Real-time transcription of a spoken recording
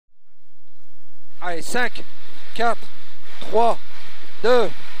Allez, 5, 4, 3, 2,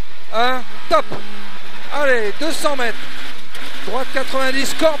 1, top. Allez, 200 mètres. Droite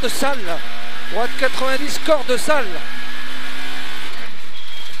 90, corde sale. Droite 90, corde sale.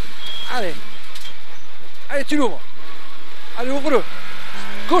 Allez. Allez, tu l'ouvres. Allez, ouvre-le.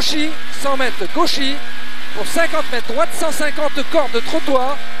 Gauchy, 100 mètres. Gauchy, pour 50 mètres. Droite 150, corde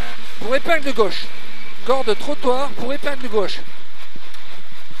trottoir pour épingle gauche. Corde trottoir pour épingle gauche.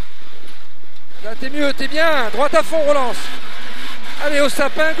 Là, t'es mieux, t'es bien. Droite à fond, relance. Allez, au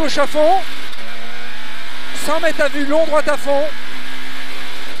sapin, gauche à fond. 100 mètres à vue, long, droite à fond.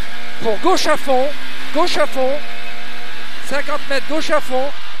 Pour gauche à fond. Gauche à fond. 50 mètres, gauche à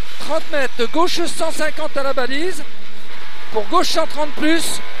fond. 30 mètres de gauche 150 à la balise. Pour gauche 130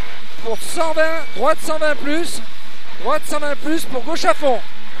 plus. Pour 120, droite 120 plus. Droite 120 plus pour gauche à fond.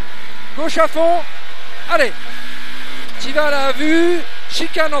 Gauche à fond. Allez. Tu vas à la vue.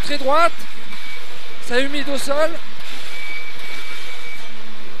 Chicane entrée droite. Ça humide au sol.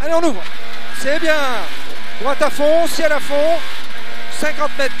 Allez, on ouvre. C'est bien. Droite à fond, ciel à fond.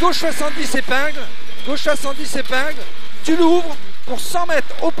 50 mètres, gauche 70 épingle. Gauche 70 épingle. Tu l'ouvres pour 100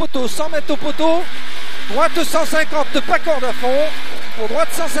 mètres au poteau. 100 mètres au poteau. Droite 150, pas corde à fond. Pour droite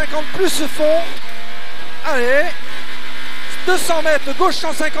 150 plus fond. Allez. 200 mètres, gauche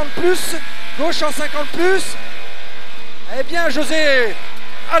 150 plus. Gauche 150 plus. Eh bien, José.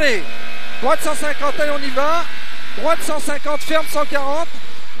 Allez. Droite 150, allez, on y va. Droite 150, ferme 140.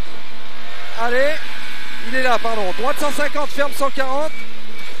 Allez. Il est là, pardon. Droite 150, ferme 140.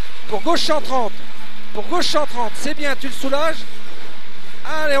 Pour gauche 130. Pour gauche 130. C'est bien, tu le soulages.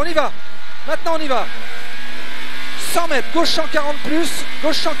 Allez, on y va. Maintenant, on y va. 100 mètres, gauche 140 plus.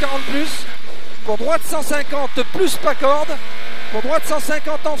 Gauche 140 plus. Pour droite 150 plus pas corde. Pour droite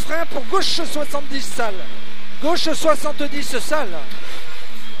 150 en frein. Pour gauche 70 sale. Gauche 70 sale.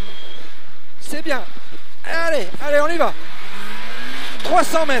 C'est bien. Allez, allez, on y va.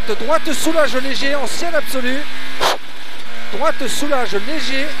 300 mètres, droite soulage léger en ciel absolu. Droite soulage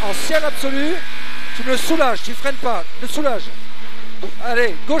léger en ciel absolu. Tu le soulages, tu freines pas, le soulage.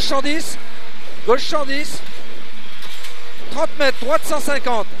 Allez, gauche 110. Gauche 110. 30 mètres, droite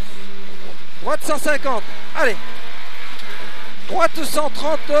 150. Droite 150. Allez. Droite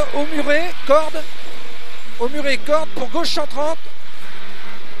 130 au muret, corde. Au muret, corde pour gauche 130.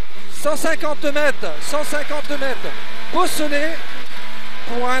 150 mètres, 150 mètres. Bosselet.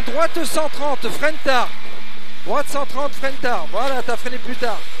 Pour un droite 130, freine tard. Droite 130, freine tard. Voilà, t'as freiné plus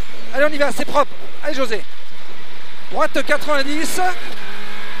tard. Allez, on y va, c'est propre. Allez, José. Droite 90.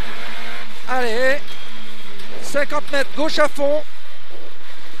 Allez. 50 mètres, gauche à fond.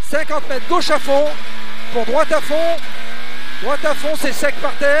 50 mètres, gauche à fond. Pour droite à fond. Droite à fond, c'est sec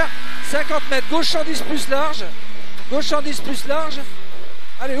par terre. 50 mètres, gauche 110 plus large. Gauche 110 plus large.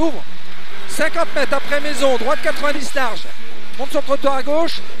 Allez, ouvre. 50 mètres après maison, droite 90 large. Monte sur le trottoir à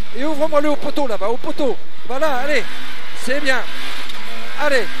gauche et ouvre-moi le au poteau là-bas, au poteau. Voilà, allez, c'est bien.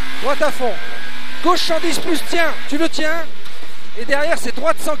 Allez, droite à fond. Gauche 110 plus, tiens, tu le tiens. Et derrière, c'est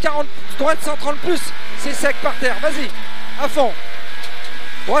droite 140, droite 130 plus. C'est sec par terre, vas-y, à fond.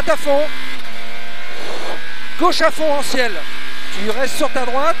 Droite à fond. Gauche à fond en ciel. Tu restes sur ta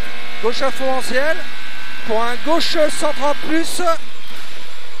droite. Gauche à fond en ciel. Pour un gauche 130 plus.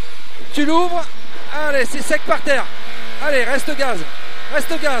 Tu l'ouvres. Allez, c'est sec par terre. Allez, reste gaz,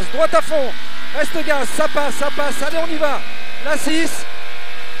 droite à fond, reste gaz, ça passe, allez, on y va. La 6,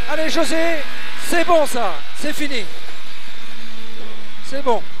 allez, José, c'est bon ça, c'est fini. C'est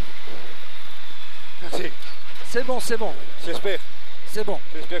bon. Merci. C'est bon. J'espère. C'est bon.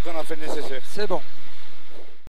 J'espère qu'on a fait le nécessaire. C'est bon.